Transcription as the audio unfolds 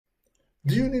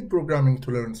Do you need programming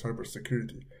to learn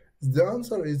cybersecurity? The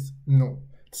answer is no.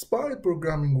 Despite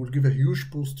programming will give a huge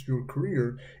boost to your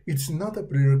career, it's not a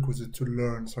prerequisite to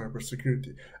learn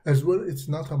cybersecurity. As well, it's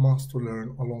not a must to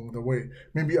learn along the way.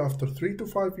 Maybe after 3 to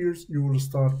 5 years, you will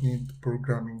start need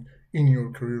programming in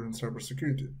your career in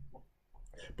cybersecurity.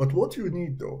 But what you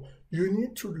need though, you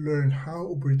need to learn how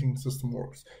operating system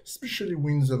works, especially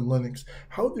Windows and Linux,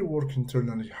 how they work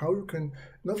internally, how you can,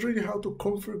 not really how to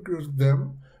configure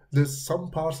them. There's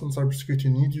some parts in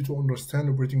cybersecurity need you to understand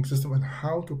operating system and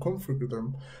how to configure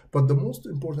them. But the most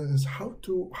important is how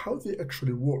they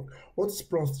actually work. What's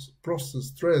process,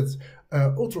 threads,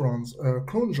 autoruns,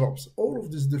 cron jobs, all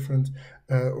of these different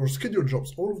or schedule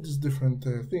jobs, all of these different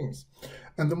things.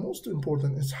 And the most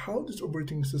important is how these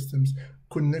operating systems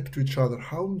connect to each other,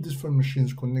 how different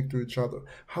machines connect to each other,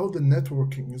 how the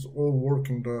networking is all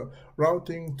working, the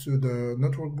routing to the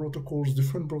network protocols,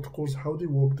 different protocols, how they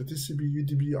work, the TCP,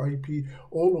 UDP, IP,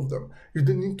 all of them. You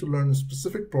don't need to learn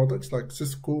specific products like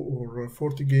Cisco or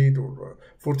FortiGate or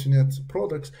Fortinet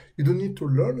products. You don't need to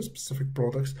learn specific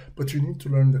products, but you need to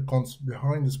learn the concept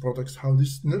behind these products, how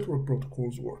these network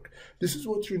protocols work. This is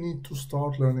what you need to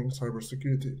start learning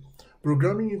cybersecurity.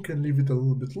 Programming, you can leave it a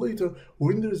little bit later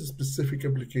when there is a specific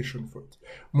application for it.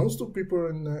 Most of people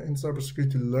in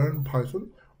cybersecurity learn Python.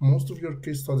 Most of your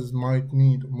case studies might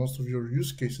need, most of your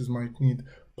use cases might need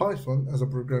Python as a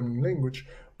programming language,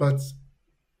 but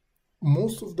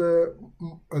most of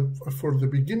for the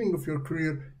beginning of your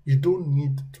career, you don't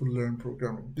need to learn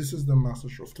programming. This is the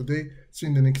message of today. See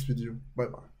you in the next video.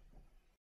 Bye-bye.